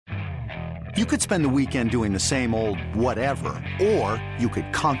You could spend the weekend doing the same old whatever, or you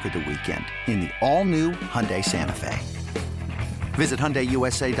could conquer the weekend in the all-new Hyundai Santa Fe. Visit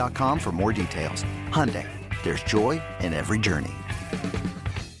HyundaiUSA.com for more details. Hyundai, there's joy in every journey.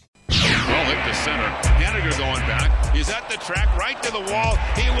 Well hit to center. Haniger going back. He's at the track, right to the wall.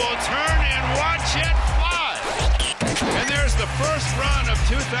 He will turn and watch it fly. And there's the first run of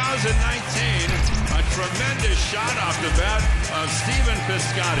 2019. A tremendous shot off the bat of Stephen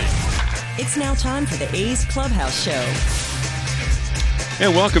Piscotty. It's now time for the A's Clubhouse Show.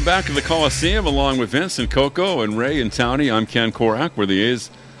 And welcome back to the Coliseum along with Vince and Coco and Ray and Townie. I'm Ken Korak, where the A's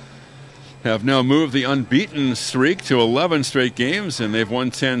have now moved the unbeaten streak to 11 straight games, and they've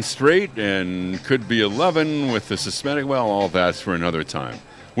won 10 straight and could be 11 with the suspended. Well, all that's for another time.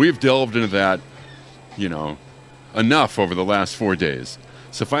 We've delved into that, enough over the last 4 days.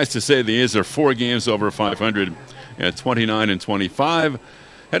 Suffice to say, the A's are 4 games over 500 at 29-25.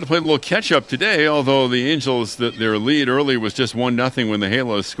 Had to play a little catch-up today, although the Angels, their lead early was just 1-0 when the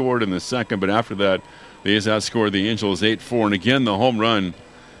Halos scored in the second. But after that, the A's outscored the Angels 8-4. And again, the home run,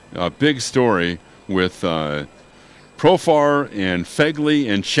 a big story with Profar and Fegley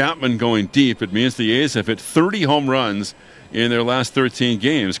and Chapman going deep. It means the A's have hit 30 home runs in their last 13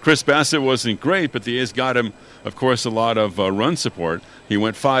 games. Chris Bassett wasn't great, but the A's got him, of course, a lot of run support. He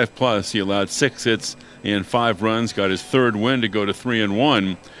went 5+. He allowed 6 hits and 5 runs, got his third win to go to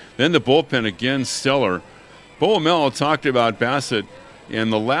 3-1. Then the bullpen again stellar. Bo Mel talked about Bassett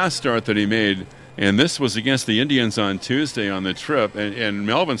in the last start that he made, and this was against the Indians on Tuesday on the trip. And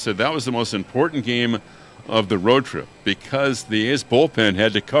Melvin said that was the most important game of the road trip because the A's bullpen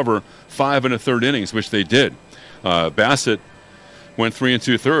had to cover 5 1/3 innings, which they did. Bassett went 3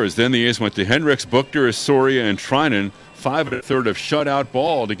 2/3. Then the A's went to Hendricks, Buchter, Soria, and Trinan. 5 1/3 of shutout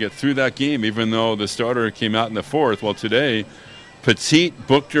ball to get through that game, even though the starter came out in the fourth. Well, today, Petit,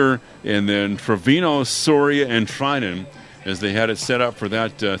 Buchter, and then Trevino, Soria, and Trinan, as they had it set up for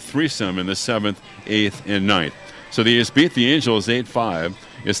that threesome in the 7th, 8th, and 9th. So the A's beat the Angels 8-5.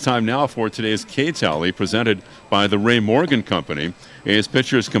 It's time now for today's K-Tally, presented by the Ray Morgan Company. A's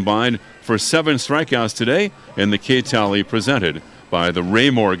pitchers combined for 7 strikeouts today, and the K-Tally presented by the Ray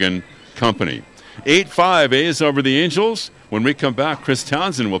Morgan Company. 8-5 A's over the Angels. When we come back, Chris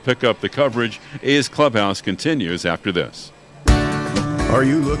Townsend will pick up the coverage. A's Clubhouse continues after this. Are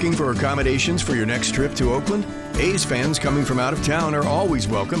you looking for accommodations for your next trip to Oakland? A's fans coming from out of town are always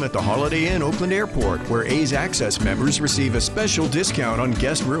welcome at the Holiday Inn Oakland Airport, where A's Access members receive a special discount on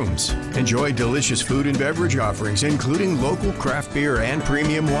guest rooms. Enjoy delicious food and beverage offerings, including local craft beer and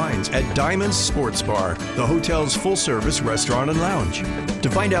premium wines at Diamond's Sports Bar, the hotel's full-service restaurant and lounge. To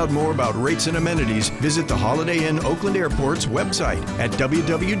find out more about rates and amenities, visit the Holiday Inn Oakland Airport's website at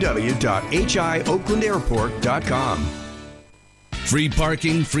www.hioaklandairport.com. Free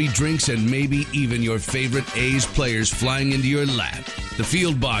parking, free drinks, and maybe even your favorite A's players flying into your lap. The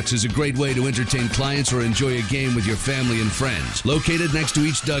Field Box is a great way to entertain clients or enjoy a game with your family and friends. Located next to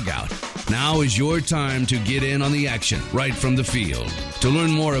each dugout. Now is your time to get in on the action right from the field. To learn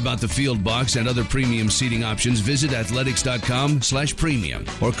more about the Field Box and other premium seating options, visit athletics.com/premium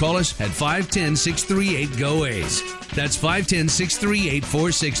or call us at 510-638-GO-A's. That's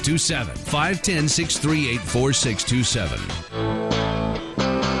 510-638-4627. 510-638-4627.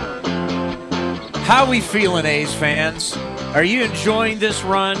 How we feeling, A's fans? Are you enjoying this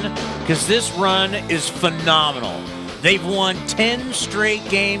run? Because this run is phenomenal. They've won 10 straight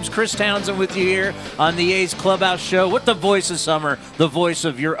games. Chris Townsend with you here on the A's Clubhouse Show with the voice of summer, the voice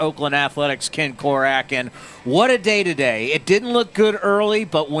of your Oakland Athletics, Ken Korak. And what a day today. It didn't look good early,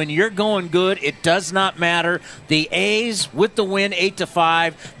 but when you're going good, it does not matter. The A's, with the win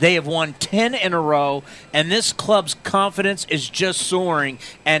 8-5, they have won 10 in a row, and this club's confidence is just soaring,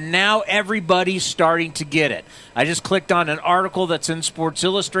 and now everybody's starting to get it. I just clicked on an article that's in Sports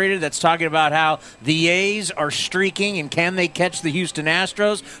Illustrated that's talking about how the A's are streaking, and can they catch the Houston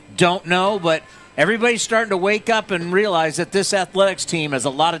Astros? Don't know, but everybody's starting to wake up and realize that this Athletics team has a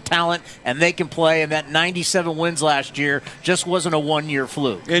lot of talent and they can play, and that 97 wins last year just wasn't a one-year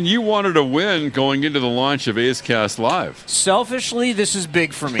fluke. And you wanted a win going into the launch of A's Cast Live. Selfishly, this is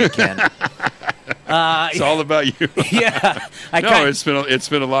big for me, Ken. It's all about you. Yeah. It's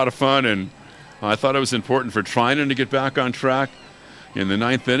been a lot of fun, and I thought it was important for Trinan to get back on track in the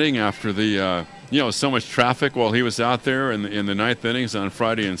 9th inning after the so much traffic while he was out there in the 9th innings on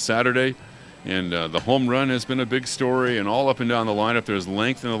Friday and Saturday. And the home run has been a big story, and all up and down the lineup. There's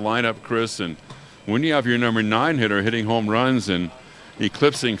length in the lineup, Chris. And when you have your number 9 hitter hitting home runs and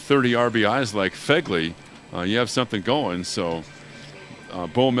eclipsing 30 RBIs like Fegley, you have something going. So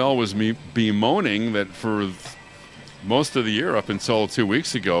Bo Mel was bemoaning that for most of the year up until 2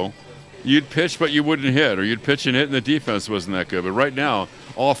 weeks ago, you'd pitch but you wouldn't hit, or you'd pitch and hit and the defense wasn't that good. But right now,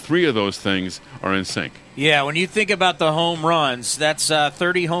 all three of those things are in sync. Yeah, when you think about the home runs, that's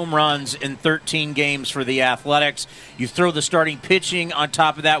 30 home runs in 13 games for the Athletics. You throw the starting pitching on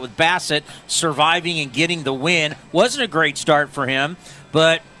top of that with Bassett surviving and getting the win. Wasn't a great start for him,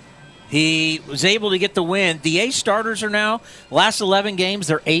 but he was able to get the win. The A's starters are now, last 11 games,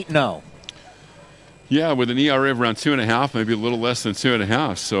 they're 8-0. Yeah, with an ERA of around 2.5, maybe a little less than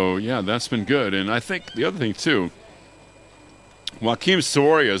 2.5. So, yeah, that's been good. And I think the other thing, too, Joakim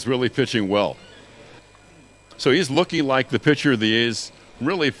Soria is really pitching well. So he's looking like the pitcher the A's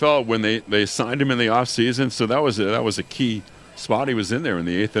really felt when they signed him in the offseason. So that was a key spot he was in there in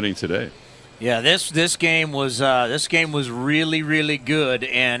the 8th inning today. Yeah, this game was really, really good,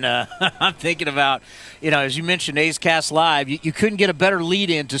 and I'm thinking about, as you mentioned, A's Cast Live, you couldn't get a better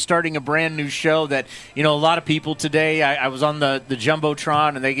lead-in to starting a brand new show that, a lot of people today, I was on the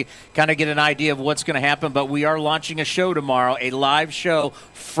Jumbotron, and they kind of get an idea of what's going to happen, but we are launching a show tomorrow, a live show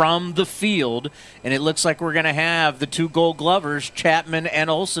from the field, and it looks like we're going to have the two Gold Glovers, Chapman and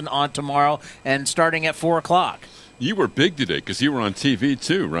Olsen, on tomorrow, and starting at 4 o'clock. You were big today because you were on TV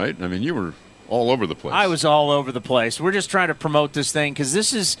too, right? I mean, you were all over the place. I was all over the place. We're just trying to promote this thing because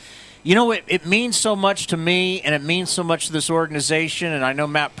this is, it means so much to me and it means so much to this organization. And I know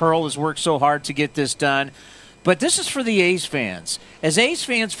Matt Pearl has worked so hard to get this done. But this is for the A's fans. As A's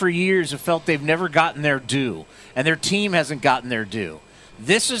fans for years have felt they've never gotten their due, and their team hasn't gotten their due.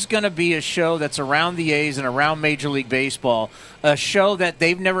 This is going to be a show that's around the A's and around Major League Baseball, a show that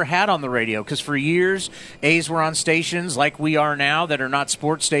they've never had on the radio because for years, A's were on stations like we are now that are not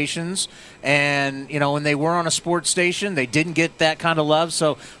sports stations. And, when they were on a sports station, they didn't get that kind of love.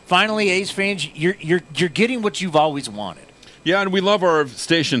 So finally, A's fans, you're getting what you've always wanted. Yeah, and we love our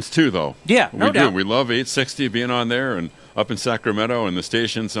stations too, though. Yeah, no doubt. We love 860 being on there and up in Sacramento and the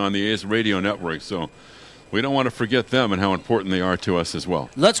stations on the A's radio network. So we don't want to forget them and how important they are to us as well.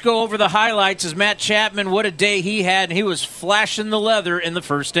 Let's go over the highlights as Matt Chapman, what a day he had, and he was flashing the leather in the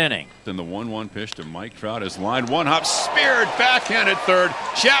first inning. Then the 1-1 pitch to Mike Trout is line one hop, speared backhand at third.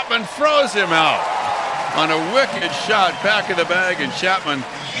 Chapman throws him out on a wicked shot back of the bag, and Chapman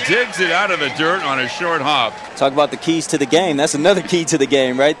digs it out of the dirt on a short hop. Talk about the keys to the game. That's another key to the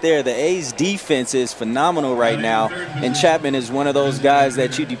game right there. The A's defense is phenomenal right now, and Chapman is one of those guys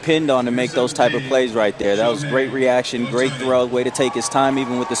that you depend on to make those type of plays right there. That was great reaction, great throw, way to take his time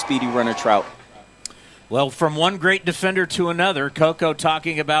even with the speedy runner Trout. Well, from one great defender to another, Coco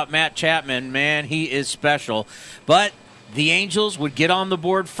talking about Matt Chapman, man, he is special. But the Angels would get on the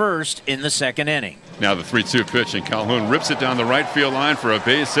board first in the second inning. Now the 3-2 pitch, and Calhoun rips it down the right field line for a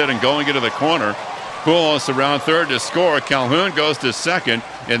base hit and going into the corner. Pujols around third to score. Calhoun goes to second,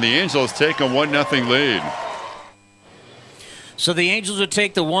 and the Angels take a 1-0 lead. So the Angels would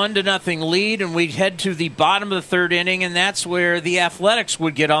take the 1-0 lead, and we'd head to the bottom of the third inning, and that's where the Athletics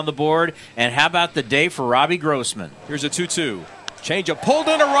would get on the board. And how about the day for Robbie Grossman? Here's a 2-2. Changeup pulled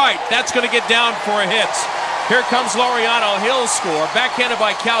into right. That's going to get down for a hit. Here comes Laureano. He'll score. Backhanded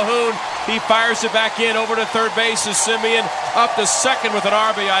by Calhoun. He fires it back in over to third base as Simeon. Up to second with an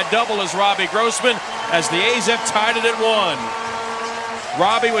RBI double as Robbie Grossman as the A's have tied it at 1.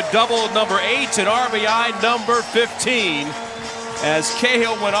 Robbie would double number 8 and RBI number 15 as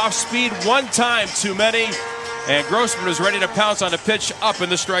Cahill went off speed one time too many, and Grossman was ready to pounce on a pitch up in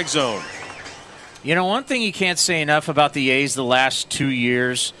the strike zone. One thing you can't say enough about the A's the last 2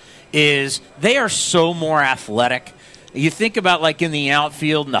 years is they are so more athletic. You think about like in the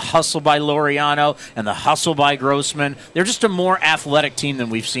outfield and the hustle by Laureano and the hustle by Grossman. They're just a more athletic team than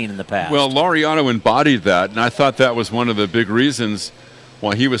we've seen in the past. Well, Laureano embodied that, and I thought that was one of the big reasons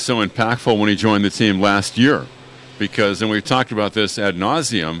why he was so impactful when he joined the team last year. Because, and we've talked about this ad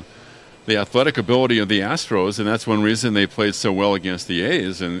nauseum, the athletic ability of the Astros, and that's one reason they played so well against the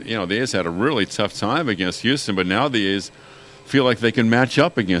A's. And, the A's had a really tough time against Houston, but now the A's feel like they can match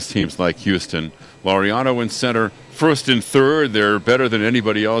up against teams like Houston. Laureano in center, first and third, they're better than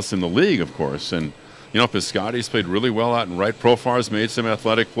anybody else in the league, of course. And, Piscotty's played really well out in right. Profar's made some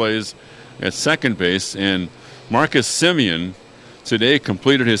athletic plays at second base. And Marcus Simeon today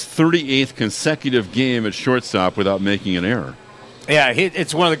completed his 38th consecutive game at shortstop without making an error. Yeah,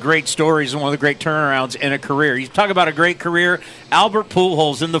 it's one of the great stories and one of the great turnarounds in a career. You talk about a great career. Albert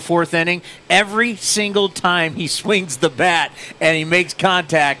Pujols in the fourth inning, every single time he swings the bat and he makes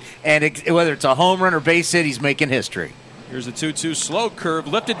contact, and whether it's a home run or base hit, he's making history. Here's a 2-2 slow curve,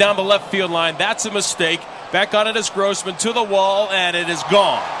 lifted down the left field line. That's a mistake. Back on it is Grossman to the wall, and it is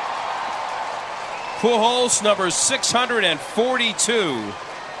gone. Pujols, number 642,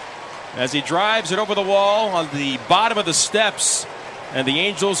 as he drives it over the wall on the bottom of the steps. And the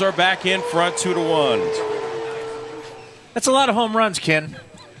Angels are back in front 2-1. That's a lot of home runs, Ken.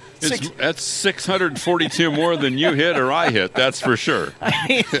 That's 642 more than you hit or I hit, that's for sure. I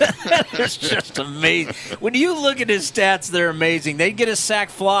mean, that is just amazing. When you look at his stats, they're amazing. They'd get a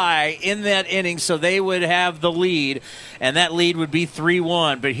sac fly in that inning, so they would have the lead, and that lead would be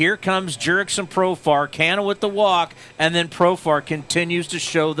 3-1. But here comes Jurickson Profar, Canna with the walk, and then Profar continues to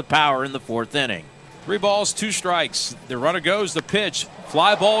show the power in the fourth inning. 3 balls, 2 strikes. The runner goes, the pitch,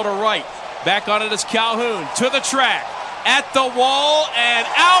 fly ball to right. Back on it is Calhoun, to the track. At the wall, and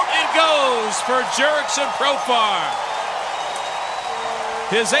out it goes for Jurickson Profar.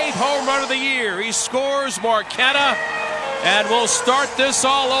 His 8th home run of the year. He scores Mark Canha, and we'll start this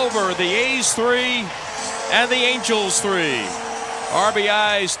all over. The A's 3 and the Angels 3.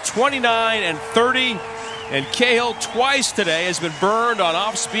 RBIs 29 and 30, and Cahill twice today has been burned on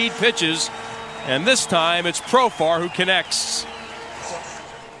off-speed pitches, and this time it's Profar who connects.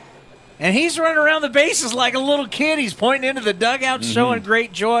 And he's running around the bases like a little kid. He's pointing into the dugout, showing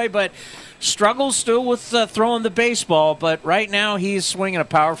great joy, but struggles still with throwing the baseball. But right now he's swinging a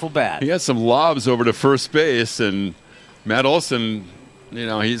powerful bat. He had some lobs over to first base, and Matt Olson,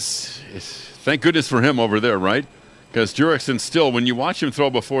 he's thank goodness for him over there, right? Because Jurickson still, when you watch him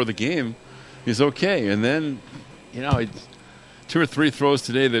throw before the game, he's okay. And then, 2 or 3 throws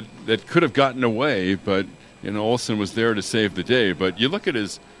today that could have gotten away, but, Olson was there to save the day. But you look at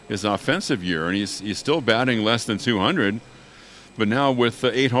his offensive year, and he's still batting less than 200, but now with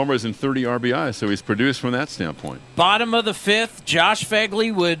 8 homers and 30 RBIs, so he's produced from that standpoint. Bottom of the 5th, Josh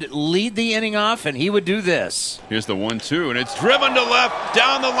Phegley would lead the inning off, and he would do this. Here's the 1-2, and it's driven to left,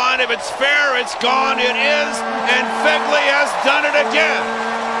 down the line. If it's fair, it's gone. It is, and Phegley has done it again.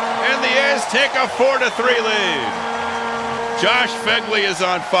 And the A's take a 4-3 lead. Josh Phegley is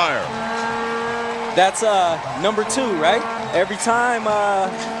on fire. That's number 2, right? Every time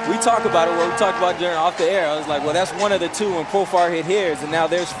we talk about it, we talked about during off the air, I was like, well, that's one of the 2 when Profar hit his, and now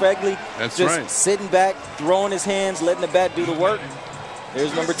there's Phegley sitting back, throwing his hands, letting the bat do the work.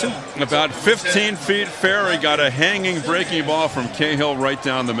 There's number 2. About 15 feet fair, he got a hanging breaking ball from Cahill right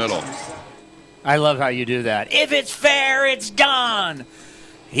down the middle. I love how you do that. If it's fair, it's gone.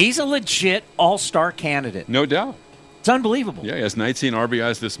 He's a legit all-star candidate. No doubt. It's unbelievable. Yeah, he has 19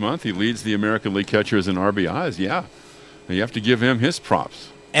 RBIs this month. He leads the American League catchers in RBIs, yeah. You have to give him his props.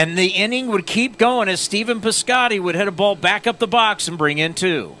 And the inning would keep going as Stephen Piscotty would hit a ball back up the box and bring in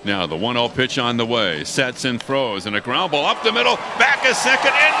 2. Now the 1-0 pitch on the way. Sets and throws, and a ground ball up the middle, back a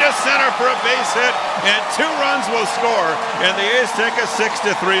second, into center for a base hit, and 2 runs will score, and the A's take a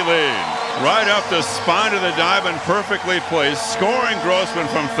 6-3 lead. Right up the spine of the diamond, perfectly placed, scoring Grossman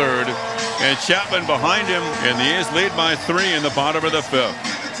from third, and Chapman behind him, and the A's lead by 3 in the bottom of the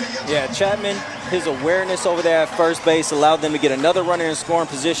 5th. Yeah, Chapman, his awareness over there at first base allowed them to get another runner in scoring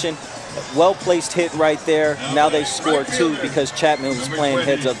position. Well-placed hit right there. Now they scored 2 because Chapman was playing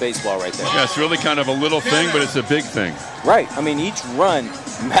heads-up baseball right there. Yeah, it's really kind of a little thing, but it's a big thing. Right. I mean, each run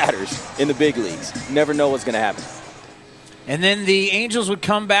matters in the big leagues. You never know what's going to happen. And then the Angels would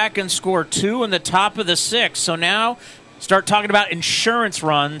come back and score 2 in the top of the 6th. So now start talking about insurance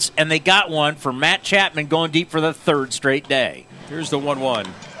runs, and they got one for Matt Chapman going deep for the 3rd straight day. Here's the 1-1.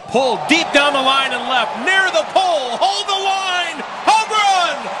 Pulled deep down the line and left, near the pole, hold the line, home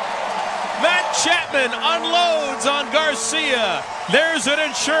run! Matt Chapman unloads on Garcia. There's an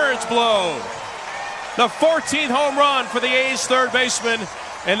insurance blow. The 14th home run for the A's third baseman,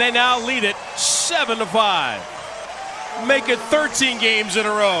 and they now lead it 7-5. Make it 13 games in a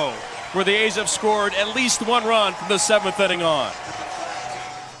row where the A's have scored at least 1 run from the 7th inning on.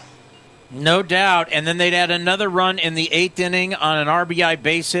 No doubt. And then they'd add another run in the 8th inning on an RBI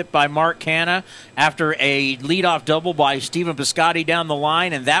base hit by Mark Canha after a leadoff double by Stephen Piscotty down the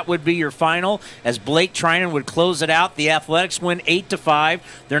line, and that would be your final as Blake Treinen would close it out. The Athletics win 8-5.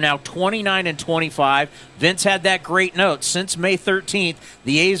 They're now 29-25. Vince had that great note. Since May 13th,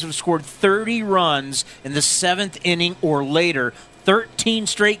 the A's have scored 30 runs in the 7th inning or later. 13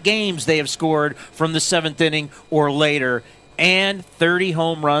 straight games they have scored from the 7th inning or later, and 30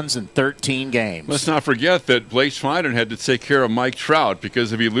 home runs in 13 games. Let's not forget that Blake Treinen had to take care of Mike Trout,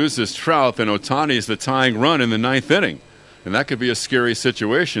 because if he loses Trout, then Ohtani is the tying run in the 9th inning. And that could be a scary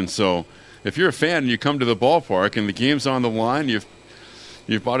situation. So if you're a fan and you come to the ballpark and the game's on the line,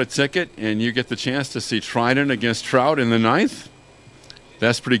 you've bought a ticket and you get the chance to see Treinen against Trout in the 9th,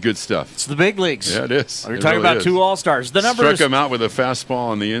 That's pretty good stuff. It's the big leagues. Yeah, it is. We're talking about 2 All-Stars. The number Struck him out with a fastball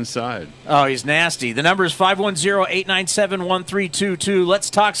on the inside. Oh, he's nasty. The number is 510-897-1322. Let's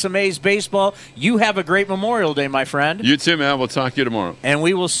talk some A's baseball. You have a great Memorial Day, my friend. You too, man. We'll talk to you tomorrow. And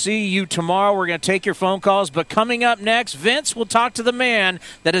we will see you tomorrow. We're going to take your phone calls. But coming up next, Vince will talk to the man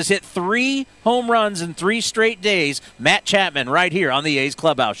that has hit 3 home runs in 3 straight days, Matt Chapman, right here on the A's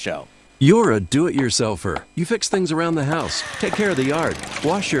Clubhouse Show. You're a do-it-yourselfer. You fix things around the house, take care of the yard,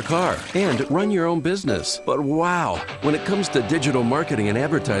 wash your car, and run your own business. But wow, when it comes to digital marketing and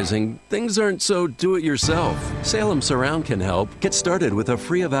advertising, things aren't so do-it-yourself. Salem Surround can help. Get started with a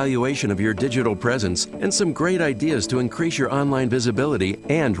free evaluation of your digital presence and some great ideas to increase your online visibility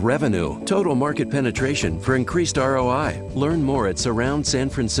and revenue. Total market penetration for increased ROI. Learn more at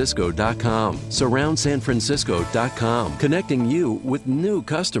surroundsanfrancisco.com. Surroundsanfrancisco.com. Connecting you with new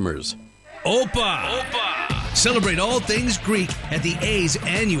customers. Opa! Celebrate all things Greek at the A's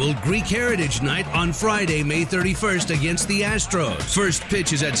annual Greek Heritage Night on Friday, May 31st against the Astros. First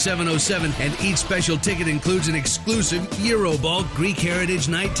pitch is at 7:07, and each special ticket includes an exclusive Euroball Greek Heritage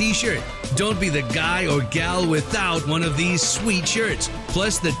Night t-shirt. Don't be the guy or gal without one of these sweet shirts.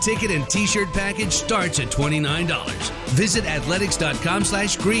 Plus, the ticket and t-shirt package starts at $29. Visit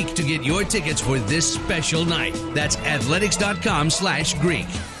athletics.com/Greek to get your tickets for this special night. That's athletics.com/Greek.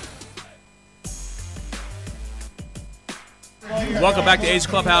 Welcome back to A's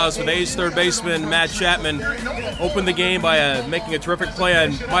Clubhouse with A's third baseman Matt Chapman. Opened the game by making a terrific play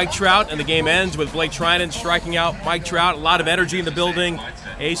on Mike Trout, and the game ends with Blake Trinan striking out Mike Trout. A lot of energy in the building.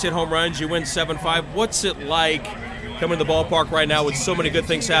 A's hit home runs. You win 7-5. What's it like coming to the ballpark right now with so many good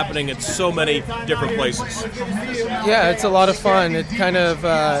things happening at so many different places? Yeah, it's a lot of fun. It kind of,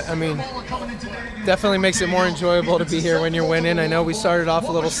 definitely makes it more enjoyable to be here when you're winning. I know we started off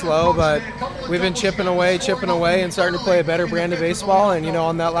a little slow, but we've been chipping away, and starting to play a better brand of baseball. And,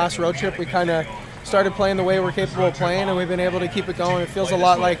 on that last road trip, we kind of started playing the way we're capable of playing, and we've been able to keep it going. It feels a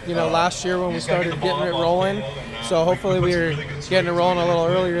lot like, last year when we started getting it rolling. So hopefully we're getting it rolling a little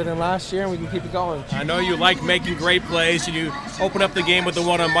earlier than last year, and we can keep it going. I know you like making great plays, and you open up the game with the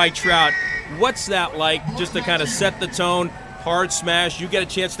one on Mike Trout. What's that like, just to kind of set the tone? Hard smash, you get a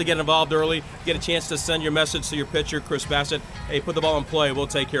chance to get involved early, get a chance to send your message to your pitcher, Chris Bassett, hey, put the ball in play, we'll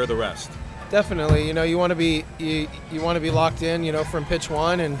take care of the rest. Definitely, you want to be locked in, from pitch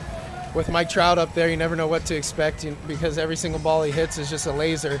one, and with Mike Trout up there, you never know what to expect because every single ball he hits is just a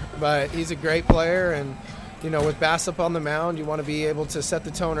laser, but he's a great player, and with Bass up on the mound, you want to be able to set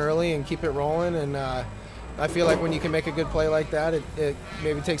the tone early and keep it rolling, and I feel like when you can make a good play like that, it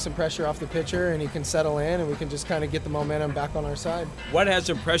maybe takes some pressure off the pitcher and he can settle in and we can just kind of get the momentum back on our side. What has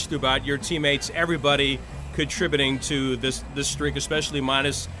impressed you about your teammates, everybody contributing to this streak, especially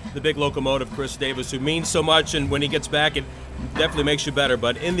minus the big locomotive, Chris Davis, who means so much, and when he gets back, it definitely makes you better.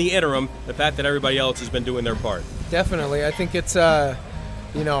 But in the interim, the fact that everybody else has been doing their part. Definitely. I think it's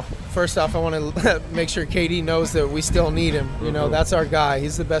first off, I want to make sure KD knows that we still need him. That's our guy.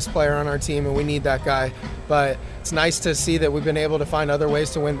 He's the best player on our team, and we need that guy. But it's nice to see that we've been able to find other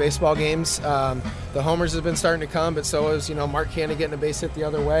ways to win baseball games. The homers have been starting to come, but so is, Mark Cannon getting a base hit the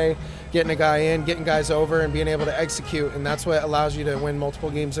other way, getting a guy in, getting guys over, and being able to execute. And that's what allows you to win multiple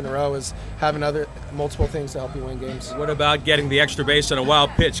games in a row, is having multiple things to help you win games. What about getting the extra base on a wild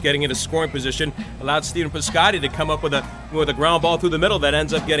pitch, getting into scoring position, allowed Stephen Piscotty to come up with a ground ball through the middle that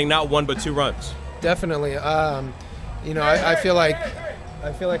ends up getting not 1 but 2 runs? Definitely. I feel like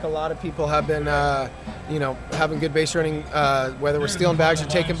a lot of people have been, having good base running, whether we're stealing bags or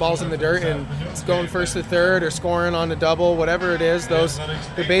taking balls in the dirt and it's going first to third or scoring on a double, whatever it is.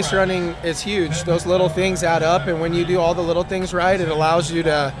 The base running is huge. Those little things add up, and when you do all the little things right, it allows you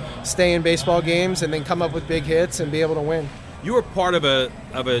to stay in baseball games and then come up with big hits and be able to win. You were part of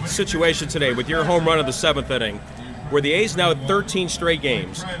a situation today with your home run of the 7th inning, where the A's now, 13 straight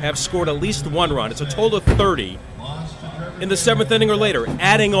games, have scored at least 1 run. It's a total of 30. In the 7th inning or later,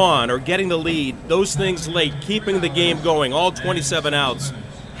 adding on or getting the lead, those things late, keeping the game going, all 27 outs.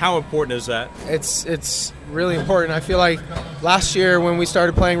 How important is that? It's really important. I feel like last year when we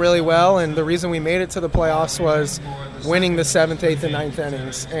started playing really well, and the reason we made it to the playoffs was winning the 7th, 8th, and 9th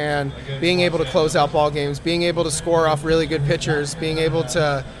innings and being able to close out ball games, being able to score off really good pitchers, being able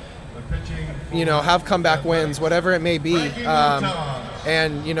to have comeback wins, whatever it may be.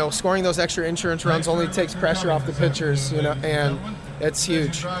 And, scoring those extra insurance runs only takes pressure off the pitchers, and it's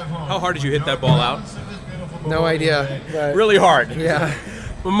huge. How hard did you hit that ball out? No idea. Really hard? Yeah.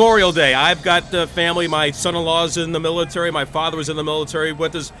 Memorial Day. I've got family. My son-in-law's in the military. My father was in the military.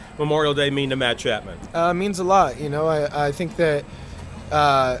 What does Memorial Day mean to Matt Chapman? It means a lot. I think that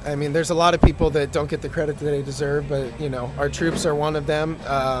I mean, there's a lot of people that don't get the credit that they deserve, but, you know, our troops are one of them.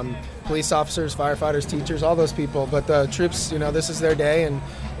 Police officers, firefighters, teachers, all those people. But the troops, you know, this is their day, and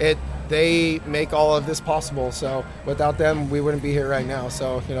they make all of this possible. So without them, we wouldn't be here right now.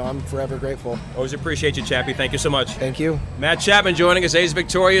 So, you know, I'm forever grateful. Always appreciate you, Chappie. Thank you so much. Thank you. Matt Chapman joining us. A's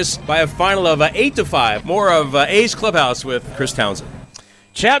victorious by a final of 8-5. More of A's Clubhouse with Chris Townsend.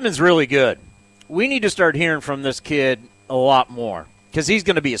 Chapman's really good. We need to start hearing from this kid a lot more because he's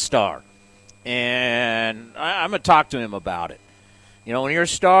going to be a star. And I'm going to talk to him about it. You know, when you're a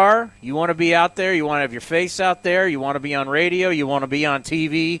star, you want to be out there. You want to have your face out there. You want to be on radio. You want to be on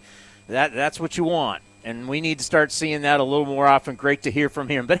TV. That's what you want. And we need to start seeing that a little more often. Great to hear from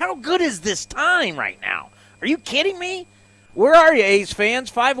him. But how good is this time right now? Are you kidding me? Where are you, A's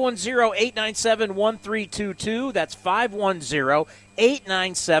fans? 510-897-1322. That's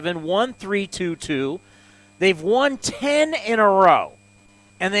 510-897-1322. They've won 10 in a row.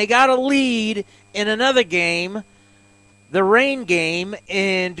 And they got a lead in another game, the rain game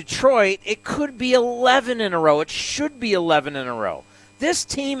in Detroit. It could be 11 in a row. It should be 11 in a row. This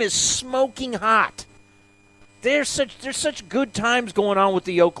team is smoking hot. There's such good times going on with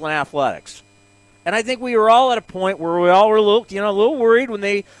the Oakland Athletics. And I think we were all at a point where we all were a little worried when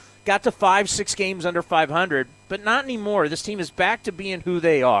they got to 5-6 games under 500, but not anymore. This team is back to being who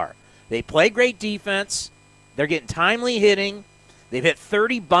they are. They play great defense. They're getting timely hitting. They've hit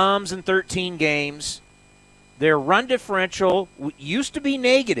 30 bombs in 13 games. Their run differential used to be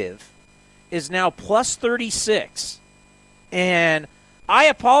negative, is now plus 36. And I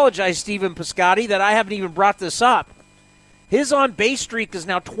apologize, Stephen Piscotty, that I haven't even brought this up. His on-base streak is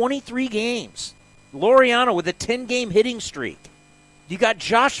now 23 games. Laureano with a 10-game hitting streak. You got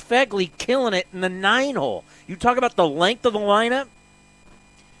Josh Fegley killing it in the 9-hole. You talk about the length of the lineup.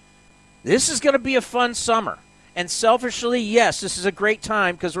 This is going to be a fun summer. And selfishly, yes, this is a great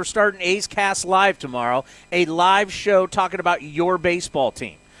time because we're starting A's Cast Live tomorrow, a live show talking about your baseball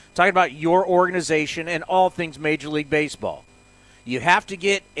team, talking about your organization and all things Major League Baseball. You have to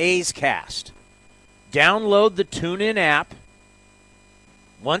get A's Cast. Download the TuneIn app.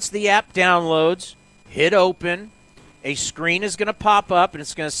 Once the app downloads, hit open. A screen is going to pop up, and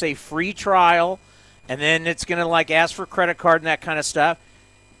it's going to say free trial, and then it's going to ask for credit card and that kind of stuff.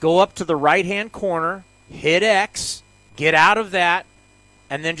 Go up to the right-hand corner, hit X, get out of that,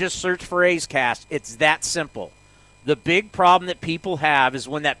 and then just search for A's Cast. It's that simple. The big problem that people have is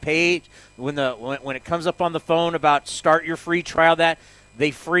when that page, when it comes up on the phone about start your free trial, that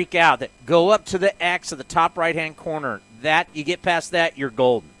they freak out. That go up to the X at the top right-hand corner. That you get past that, you're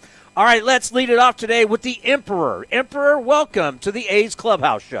golden. All right, let's lead it off today with the Emperor. Emperor, welcome to the A's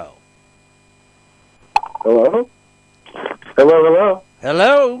Clubhouse Show. Hello? Hello?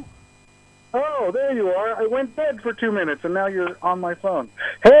 Hello? Oh, there you are. I went dead for 2 minutes, and now you're on my phone.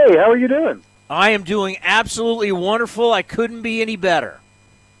 Hey, how are you doing? I am doing absolutely wonderful. I couldn't be any better.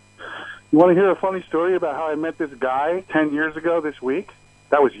 You want to hear a funny story about how I met this guy 10 years ago this week?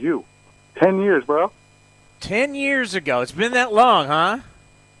 That was you. 10 years, bro. 10 years ago. It's been that long, huh?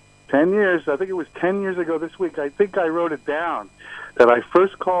 10 years. I think it was 10 years ago this week. I think I wrote it down that I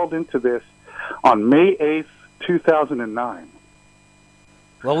first called into this on May 8th, 2009.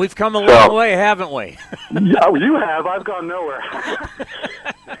 Well, we've come a long way, haven't we? Oh, you have. I've gone nowhere.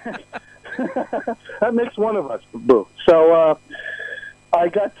 That makes one of us. Boo. So I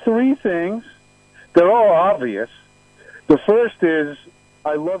got 3 things. They're all obvious. The first is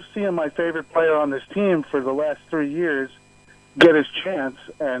I love seeing my favorite player on this team for the last 3 years get his chance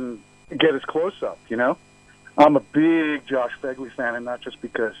and get his close-up, you know? I'm a big Josh Fegley fan, and not just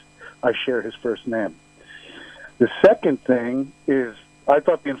because I share his first name. The second thing is I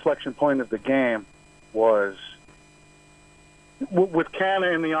thought the inflection point of the game was with Canna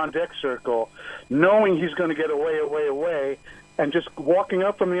in the on-deck circle, knowing he's going to get away, and just walking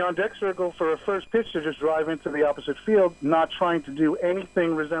up from the on-deck circle for a first pitch to just drive into the opposite field, not trying to do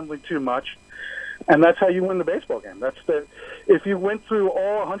anything resembling too much. And that's how you win the baseball game. If you went through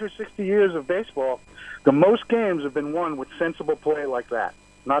all 160 years of baseball, the most games have been won with sensible play like that,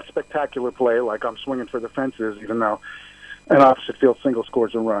 not spectacular play like I'm swinging for the fences, even though an opposite field single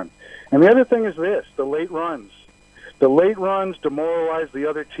scores a run. And the other thing is this, the late runs. The late runs demoralize the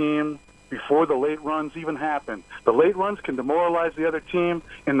other team before the late runs even happen. The late runs can demoralize the other team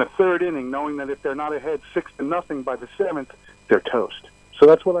in the 3rd inning, knowing that if they're not ahead 6-0 by the 7th, they're toast. So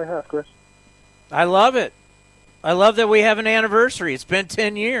that's what I have, Chris. I love it. I love that we have an anniversary. It's been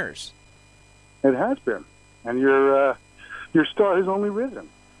 10 years. It has been. And your star has only risen.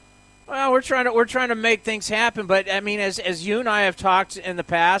 Well, we're trying to make things happen, but I mean, as you and I have talked in the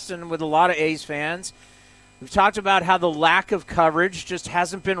past, and with a lot of A's fans, We've talked about how the lack of coverage just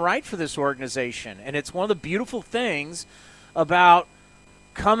hasn't been right for this organization. And it's one of the beautiful things about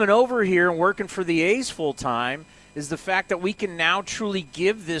coming over here and working for the A's full time is the fact that we can now truly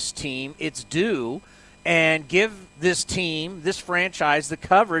give this team its due and give this team, this franchise, the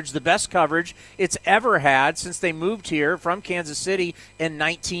coverage, the best coverage it's ever had since they moved here from Kansas City in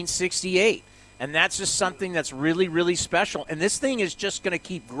 1968. And that's just something that's really, really special. And this thing is just going to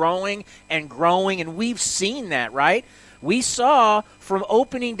keep growing and growing, and we've seen that, right? We saw from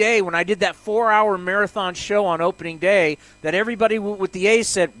opening day, when I did that 4-hour marathon show on opening day, that everybody with the A's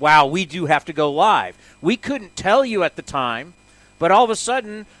said, wow, we do have to go live. We couldn't tell you at the time, but all of a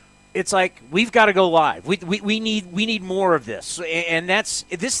sudden, it's like we've got to go live. We need more of this, and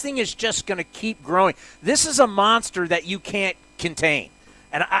this thing is just going to keep growing. This is a monster that you can't contain.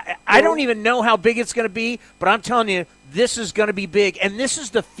 And I don't even know how big it's going to be, but I'm telling you, this is going to be big. And this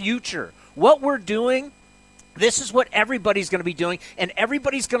is the future. What we're doing, this is what everybody's going to be doing. And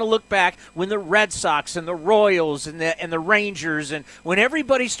everybody's going to look back when the Red Sox and the Royals and the Rangers, and when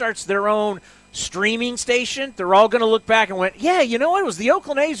everybody starts their own streaming station, they're all going to look back and went, yeah, you know what? It was the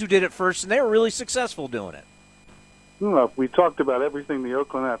Oakland A's who did it first, and they were really successful doing it. Well, we talked about everything the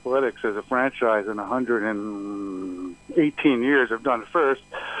Oakland Athletics as a franchise in 118 years have done first.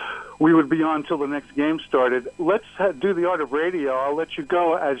 We would be on till the next game started. Let's do the Art of Radio. I'll let you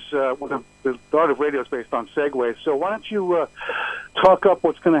go as the Art of Radio is based on segues. So why don't you talk up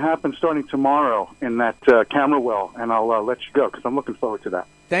what's going to happen starting tomorrow in that camera well, and I'll let you go because I'm looking forward to that.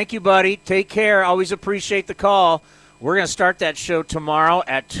 Thank you, buddy. Take care. Always appreciate the call. We're going to start that show tomorrow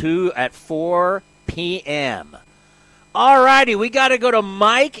at 4 p.m. All righty, we got to go to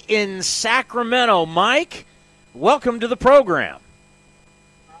Mike in Sacramento. Mike, welcome to the program.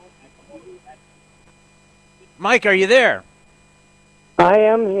 Mike, are you there? I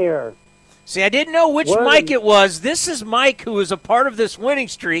am here. See, I didn't know which Mike it was. This is Mike, who is a part of this winning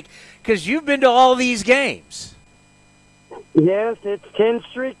streak, because you've been to all these games. Yes, it's 10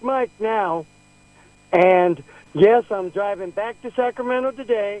 streak Mike now. And, yes, I'm driving back to Sacramento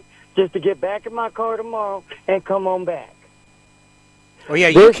today just to get back in my car tomorrow and come on back. Oh,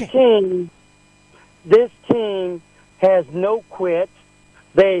 yeah, This team has no quit.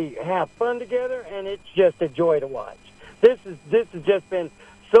 They have fun together, and it's just a joy to watch. This has just been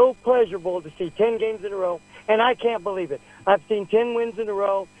so pleasurable to see 10 games in a row, and I can't believe it. I've seen 10 wins in a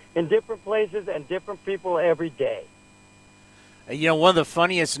row in different places and different people every day. You know, one of the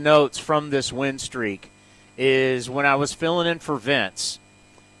funniest notes from this win streak is when I was filling in for Vince,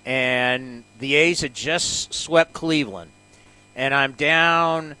 and the A's had just swept Cleveland, and I'm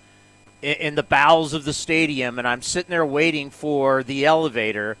down in the bowels of the stadium, and I'm sitting there waiting for the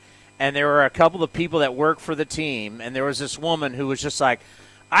elevator, and there were a couple of people that work for the team, and there was this woman who was just like,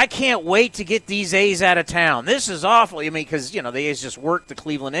 I can't wait to get these A's out of town. This is awful. I mean, because, you know, the A's just worked the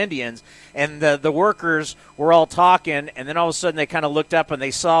Cleveland Indians, and the workers were all talking, and then all of a sudden they kind of looked up and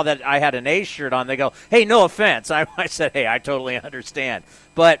they saw that I had an A's shirt on. They go, hey, no offense. I said, hey, I totally understand.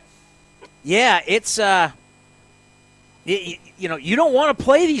 But, yeah, it's you know, you don't want to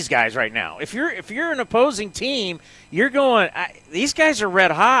play these guys right now. If you're an opposing team, you're going, these guys are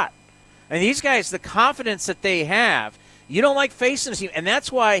red hot. And these guys, the confidence that they have, you don't like facing this team. And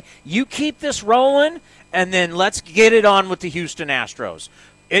that's why you keep this rolling, and then let's get it on with the Houston Astros.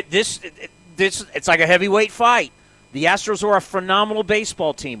 It's like a heavyweight fight. The Astros are a phenomenal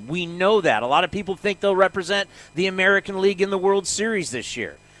baseball team. We know that. A lot of people think they'll represent the American League in the World Series this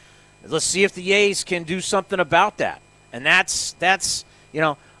year. Let's see if the A's can do something about that. And that's you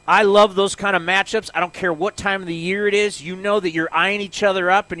know, I love those kind of matchups. I don't care what time of the year it is. You know that you're eyeing each other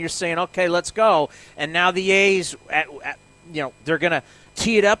up and you're saying, okay, let's go. And now the A's, you know, they're going to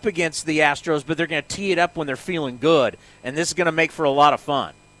tee it up against the Astros, but they're going to tee it up when they're feeling good. And this is going to make for a lot of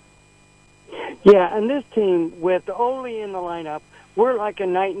fun. Yeah, and this team, with Ole in the lineup, we're like a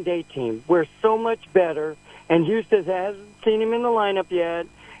night and day team. We're so much better, and Houston hasn't seen him in the lineup yet.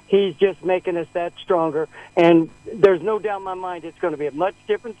 He's just making us that stronger, and there's no doubt in my mind it's going to be a much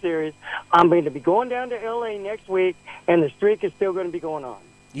different series. I'm going to be going down to L.A. next week, and the streak is still going to be going on.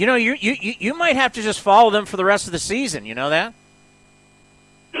 You know, you might have to just follow them for the rest of the season. You know that?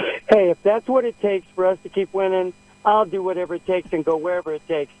 Hey, if that's what it takes for us to keep winning, I'll do whatever it takes and go wherever it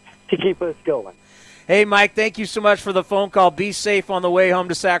takes to keep us going. Hey, Mike, thank you so much for the phone call. Be safe on the way home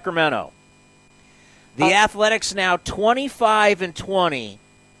to Sacramento. The Athletics now 25-20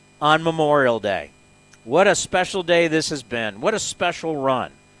 on Memorial Day. What a special day this has been. What a special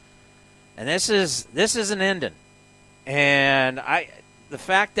run. And this isn't ending. And the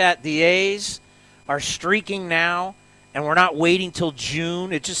fact that the A's are streaking now and we're not waiting till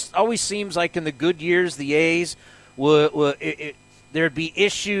June. It just always seems like in the good years, the A's there'd be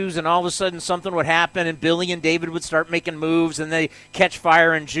issues, and all of a sudden something would happen, and Billy and David would start making moves, and they catch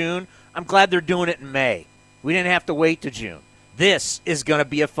fire in June. I'm glad they're doing it in May. We didn't have to wait to June. This is going to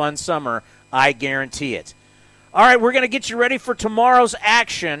be a fun summer. I guarantee it. All right, we're going to get you ready for tomorrow's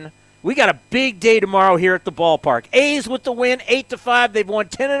action. We got a big day tomorrow here at the ballpark. A's with the win, 8-5. They've won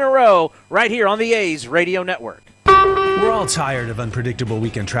 10 in a row right here on the A's Radio Network. We're all tired of unpredictable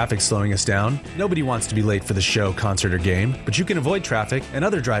weekend traffic slowing us down. Nobody wants to be late for the show, concert, or game, but you can avoid traffic and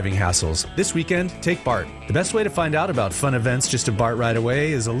other driving hassles. This weekend, take BART. The best way to find out about fun events just a BART ride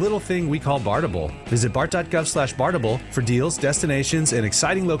away is a little thing we call BARTable. Visit BART.gov/BARTable for deals, destinations, and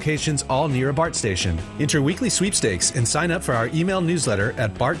exciting locations all near a BART station. Enter weekly sweepstakes and sign up for our email newsletter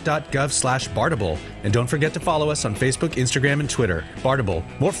at BART.gov/BARTable. And don't forget to follow us on Facebook, Instagram, and Twitter. BARTable.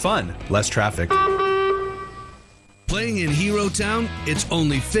 More fun, less traffic. Playing in Hero Town, it's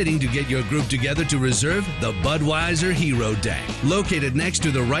only fitting to get your group together to reserve the Budweiser Hero Deck. Located next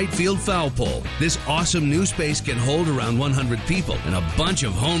to the right field foul pole, this awesome new space can hold around 100 people and a bunch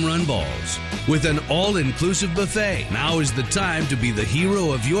of home run balls. With an all-inclusive buffet, now is the time to be the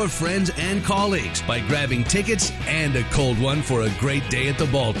hero of your friends and colleagues by grabbing tickets and a cold one for a great day at the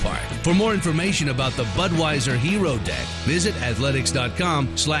ballpark. For more information about the Budweiser Hero Deck, visit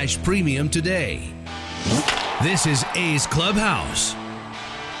athletics.com/premium today. This is A's Clubhouse.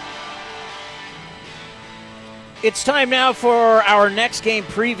 It's time now for our next game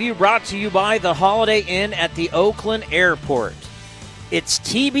preview, brought to you by the Holiday Inn at the Oakland Airport. It's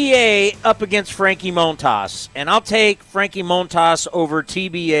TBA up against Frankie Montas, and I'll take Frankie Montas over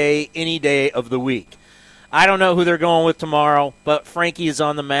TBA any day of the week. I don't know who they're going with tomorrow, but Frankie is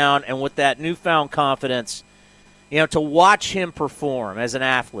on the mound, and with that newfound confidence, to watch him perform as an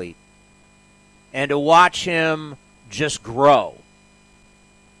athlete, and to watch him just grow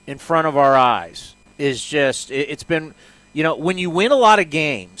in front of our eyes is just, it's been, when you win a lot of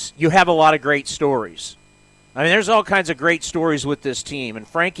games, you have a lot of great stories. I mean, there's all kinds of great stories with this team, and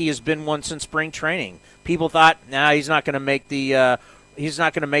Frankie has been one since spring training. People thought, he's not going to make the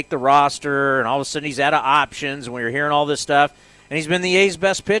roster, and all of a sudden he's out of options, and we were hearing all this stuff, and he's been the A's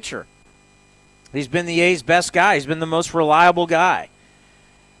best pitcher. He's been the A's best guy. He's been the most reliable guy.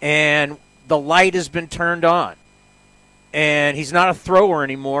 And the light has been turned on. And he's not a thrower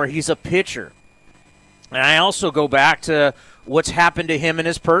anymore. He's a pitcher. And I also go back to what's happened to him in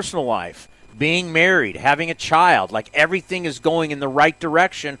his personal life. Being married, having a child. Like, everything is going in the right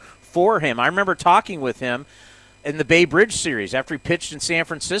direction for him. I remember talking with him in the Bay Bridge series after he pitched in San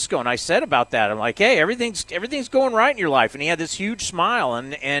Francisco, and I said about that, I'm like, hey, everything's going right in your life. And he had this huge smile,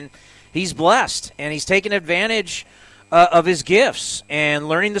 and he's blessed. And he's taken advantage of his gifts, and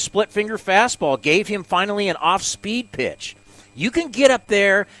learning the split-finger fastball gave him finally an off-speed pitch. You can get up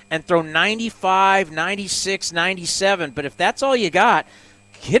there and throw 95, 96, 97, but if that's all you got,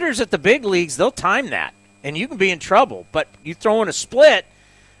 hitters at the big leagues, they'll time that, and you can be in trouble. But you throw in a split,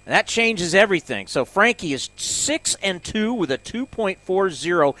 and that changes everything. So Frankie is 6-2 with a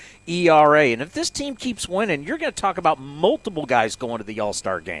 2.40 ERA, and if this team keeps winning, you're going to talk about multiple guys going to the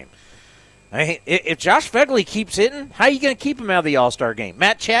All-Star game. I mean, if Josh Phegley keeps hitting, how are you going to keep him out of the All-Star game?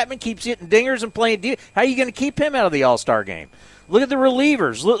 Matt Chapman keeps hitting dingers and playing how are you going to keep him out of the All-Star game? Look at the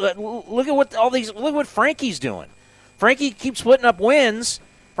relievers. Look at what look what Frankie's doing. Frankie keeps putting up wins.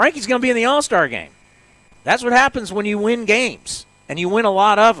 Frankie's going to be in the All-Star game. That's what happens when you win games, and you win a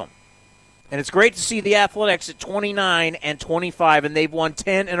lot of them. And it's great to see the Athletics at 29-25, and they've won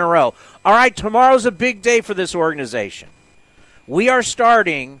 10 in a row. All right, tomorrow's a big day for this organization. We are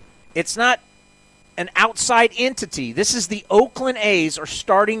starting. It's not an outside entity. This is the Oakland A's are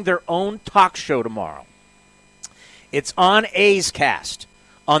starting their own talk show tomorrow. It's on A's Cast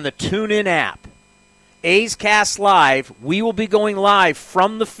on the TuneIn app. A's Cast Live. We will be going live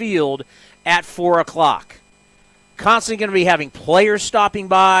from the field at 4 o'clock. Constantly going to be having players stopping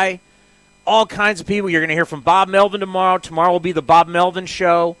by, all kinds of people. You're going to hear from Bob Melvin tomorrow. Tomorrow will be the Bob Melvin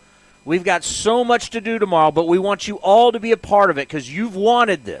Show. We've got so much to do tomorrow, but we want you all to be a part of it because you've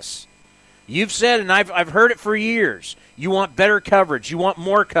wanted this. You've said, and I've heard it for years, you want better coverage. You want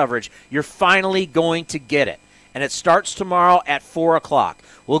more coverage. You're finally going to get it. And it starts tomorrow at 4 o'clock.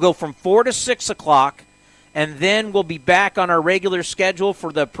 We'll go from 4 to 6 o'clock, and then we'll be back on our regular schedule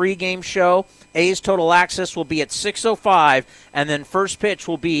for the pregame show. A's Total Access will be at 6:05, and then first pitch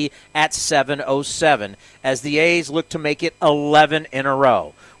will be at 7:07 as the A's look to make it 11 in a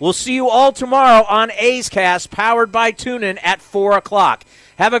row. We'll see you all tomorrow on A's Cast, powered by TuneIn at 4 o'clock.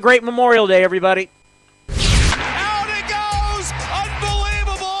 Have a great Memorial Day, everybody. Out it goes!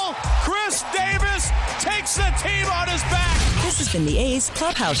 Unbelievable! Chris Davis takes the team on his It's been the A's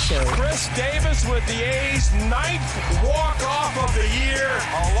Clubhouse Show. Chris Davis with the A's 9th walk-off of the year.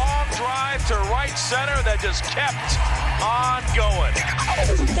 A long drive to right center that just kept on going.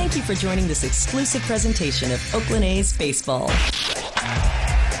 Thank you for joining this exclusive presentation of Oakland A's Baseball.